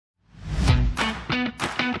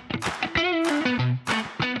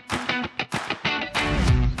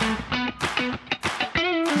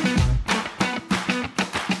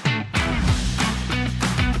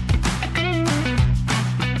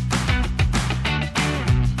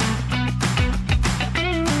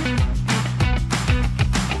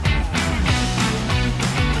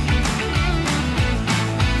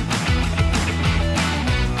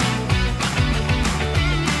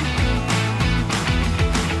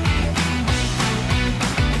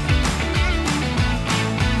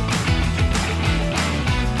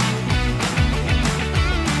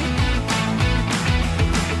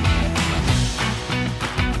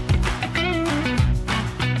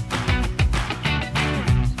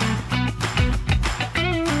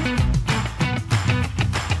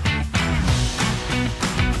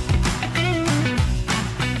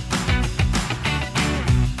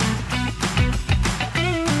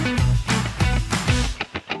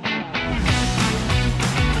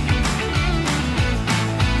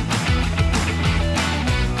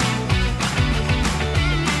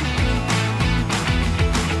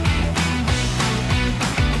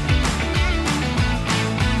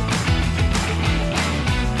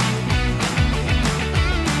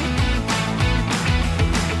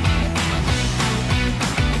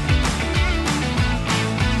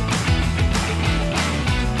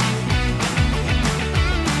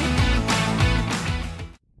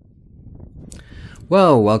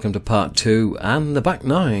Well, welcome to part 2 and the back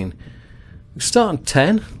 9. We start on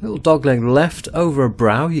 10, little dogleg left over a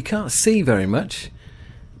brow, you can't see very much.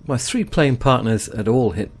 My 3 playing partners had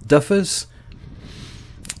all hit duffers,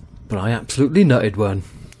 but I absolutely nutted one.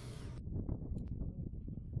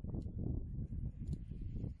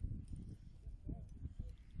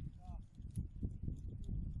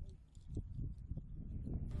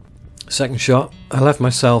 Second shot, I left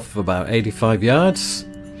myself about 85 yards.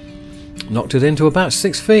 Knocked it into about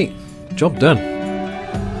 6 feet. Job done.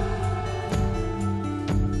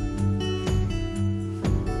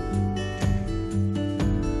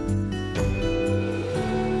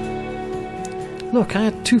 Look, I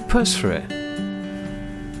had 2 putts for it.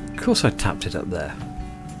 Of course I tapped it up there.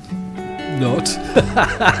 Not.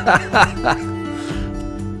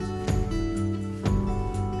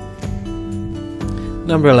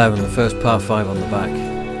 Number 11, the first par 5 on the back.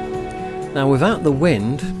 Now without the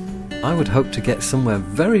wind, I would hope to get somewhere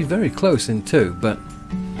very, very close in 2, but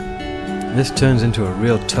this turns into a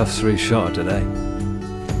real tough 3-shotter today.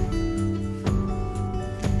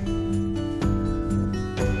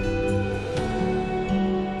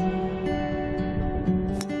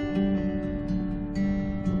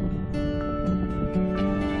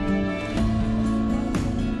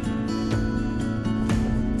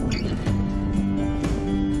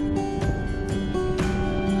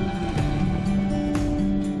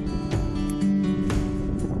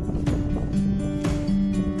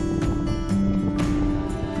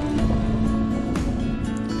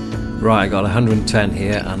 Right, I got 110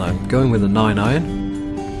 here and I'm going with a 9-iron,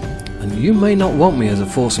 and you may not want me as a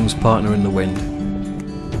foursomes partner in the wind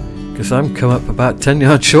because I'm come up about 10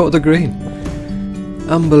 yards short of the green.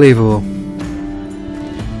 Unbelievable.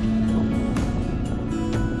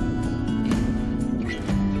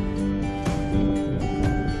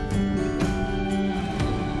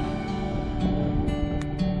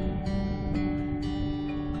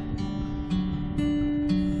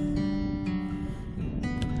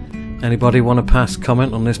 Anybody want to pass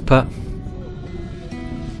comment on this putt?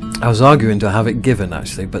 I was arguing to have it given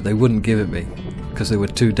actually, but they wouldn't give it me because they were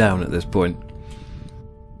 2 down at this point.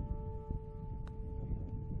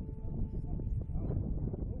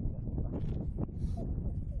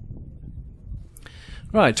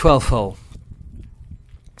 Right, 12th hole.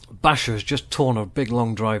 Basher has just torn a big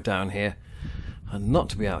long drive down here, and not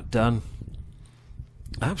to be outdone,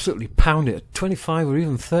 I absolutely pound it at 25 or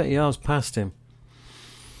even 30 yards past him.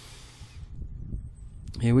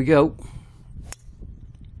 Here we go.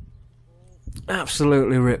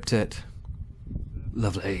 Absolutely ripped it.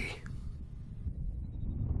 Lovely.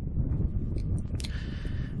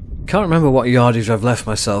 Can't remember what yardage I've left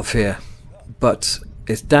myself here, but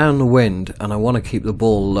it's down the wind and I want to keep the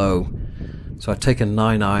ball low. So I take a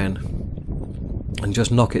 9-iron and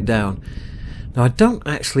just knock it down. Now I don't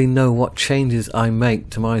actually know what changes I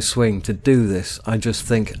make to my swing to do this. I just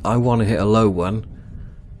think I want to hit a low one,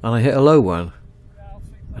 and I hit a low one.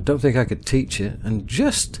 I don't think I could teach it, and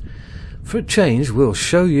just for a change we'll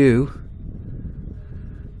show you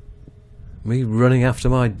me running after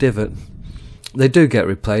my divot. They do get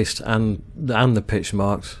replaced, and the pitch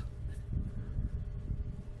marks.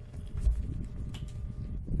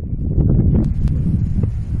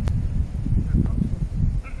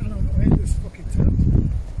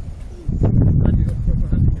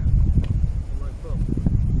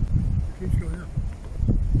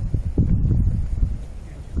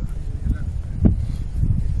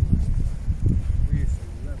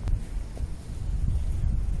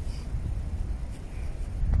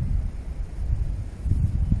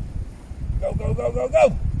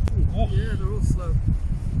 Go! Oh. Yeah, they're all slow.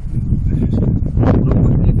 I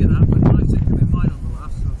wouldn't give you that, but mine's going to be mine on the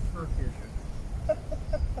last, so fuck you.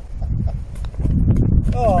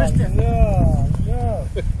 Oh, no.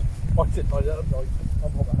 I did my that right.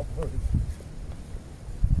 I'm not that worried.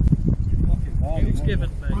 It was given,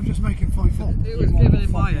 mate. I'm just making 5-4. It was given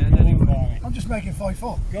in my head anyway. I'm just making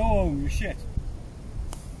 5-4. Go home, you shit.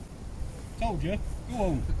 Told you. Go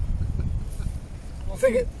home.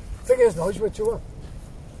 Thing is, Nige, we're 2 up.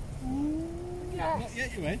 Yes. Not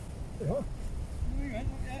yet, you went. Yeah. No, you went,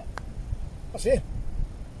 not yet. That's it.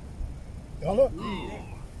 Yeah, look.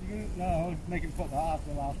 No, I'll make him put that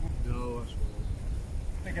after the last one. No, that's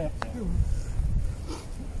Pick it up.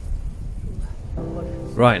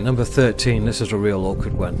 Right, number 13, this is a real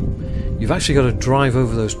awkward one. You've actually got to drive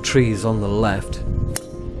over those trees on the left,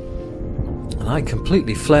 and I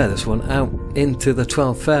completely flare this one out into the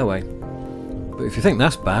 12th fairway. But if you think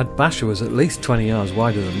that's bad, Basher was at least 20 yards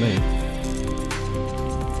wider than me.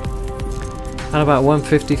 And about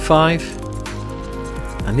 155,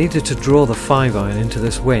 I needed to draw the 5-iron into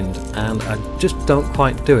this wind, and I just don't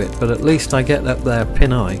quite do it, but at least I get up there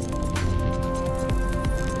pin eye.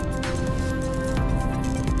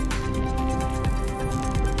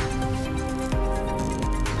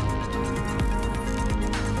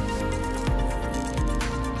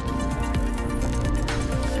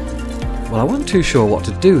 Well, I wasn't too sure what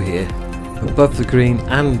to do here, above the green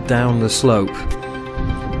and down the slope.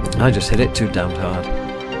 I just hit it too damned hard.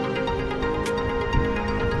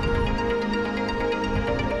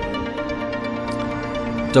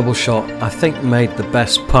 Double shot, I think, made the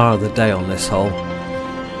best par of the day on this hole,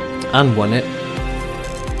 and won it.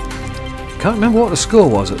 Can't remember what the score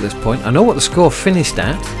was at this point. I know what the score finished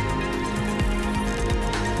at,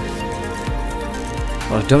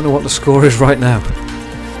 but I don't know what the score is right now.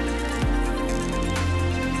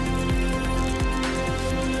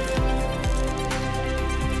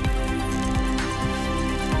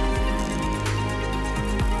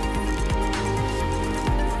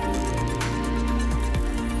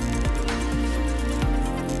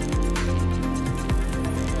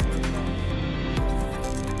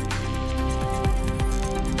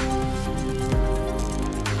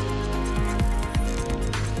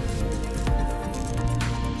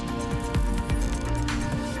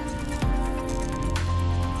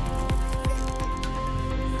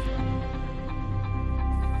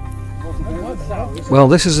 Well,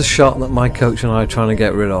 this is a shot that my coach and I are trying to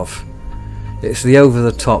get rid of. It's the over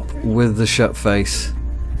the top with the shut face,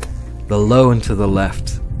 the low and to the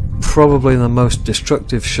left. Probably the most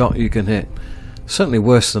destructive shot you can hit. Certainly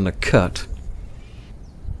worse than a cut.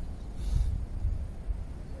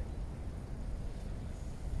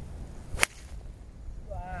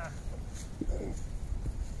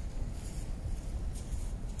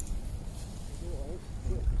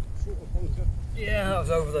 Yeah, that was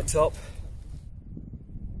over the top.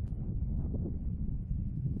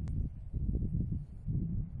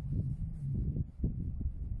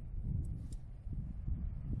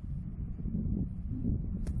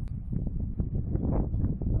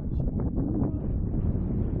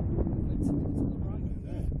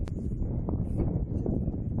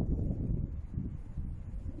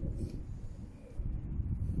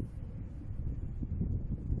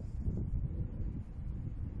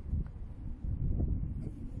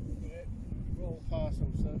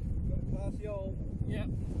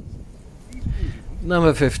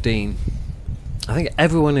 Number 15. I think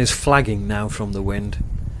everyone is flagging now from the wind.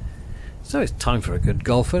 So it's time for a good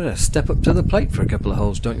golfer to step up to the plate for a couple of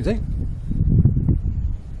holes, don't you think?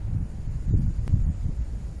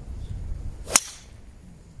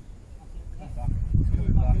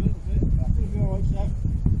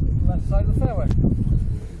 Left side of the fairway.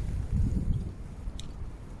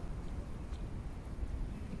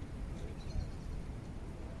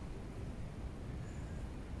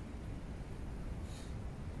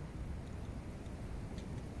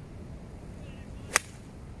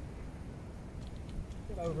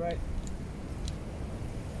 Over it.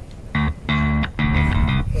 I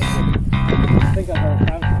think I know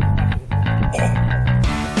how.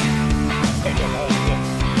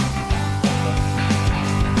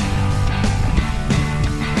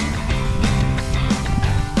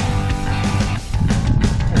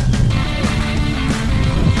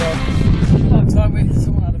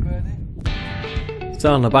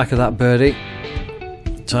 So on the back of that birdie,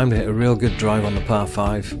 time to hit a real good drive on the par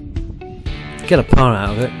 5. Get a par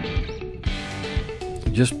out of it.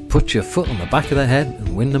 Just put your foot on the back of the head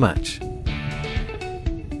and win the match.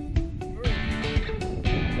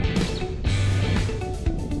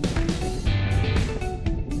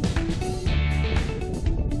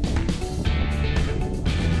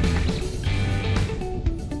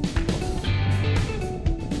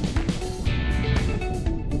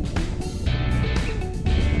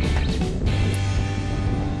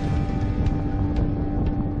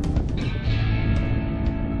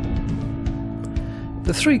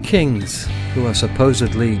 The three kings who are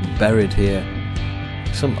supposedly buried here,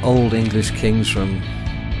 some old English kings from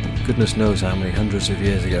goodness knows how many hundreds of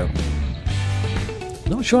years ago.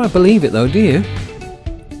 Not sure I believe it though, do you?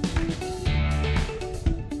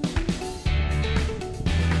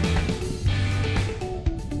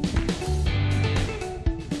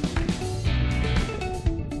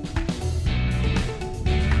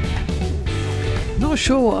 Not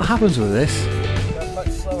sure what happens with this.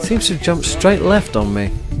 Seems to jump straight left on me.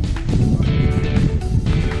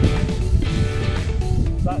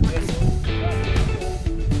 That distance.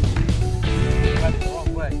 Went the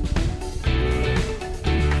wrong way.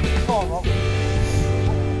 Come on, Rob.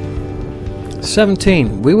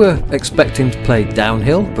 17. We were expecting to play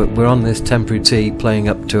downhill, but we're on this temporary tee playing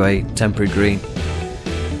up to a temporary green.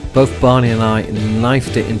 Both Barney and I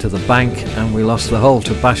knifed it into the bank and we lost the hole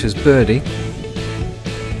to Bash's birdie.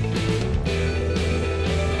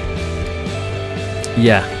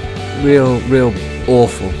 Yeah, real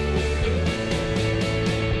awful.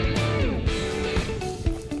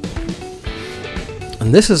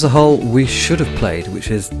 And this is the hole we should have played,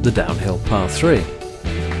 which is the downhill par 3.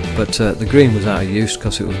 But the green was out of use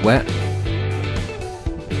because it was wet.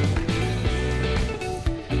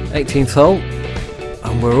 18th hole,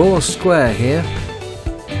 and we're all square here.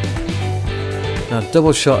 Now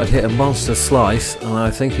double shot had hit a monster slice, and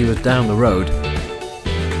I think he was down the road.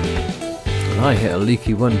 And I hit a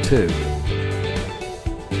leaky one too.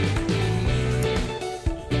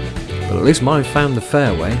 But at least mine found the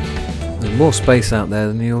fairway. There's more space out there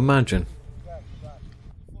than you imagine.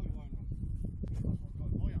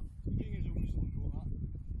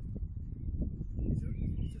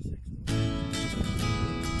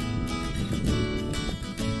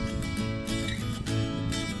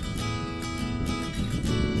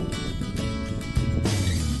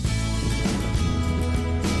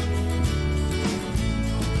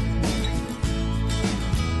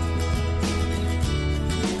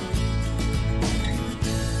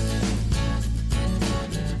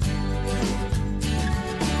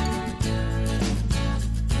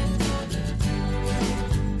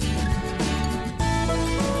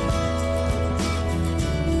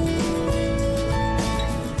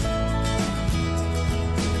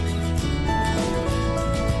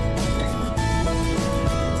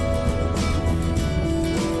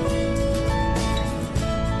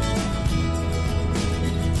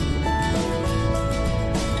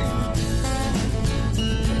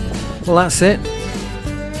 Well, that's it.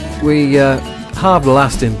 We halved the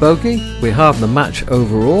last in bogey. We halved the match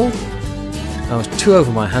overall. I was 2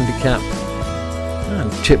 over my handicap.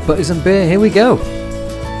 And chip butties and beer, here we go.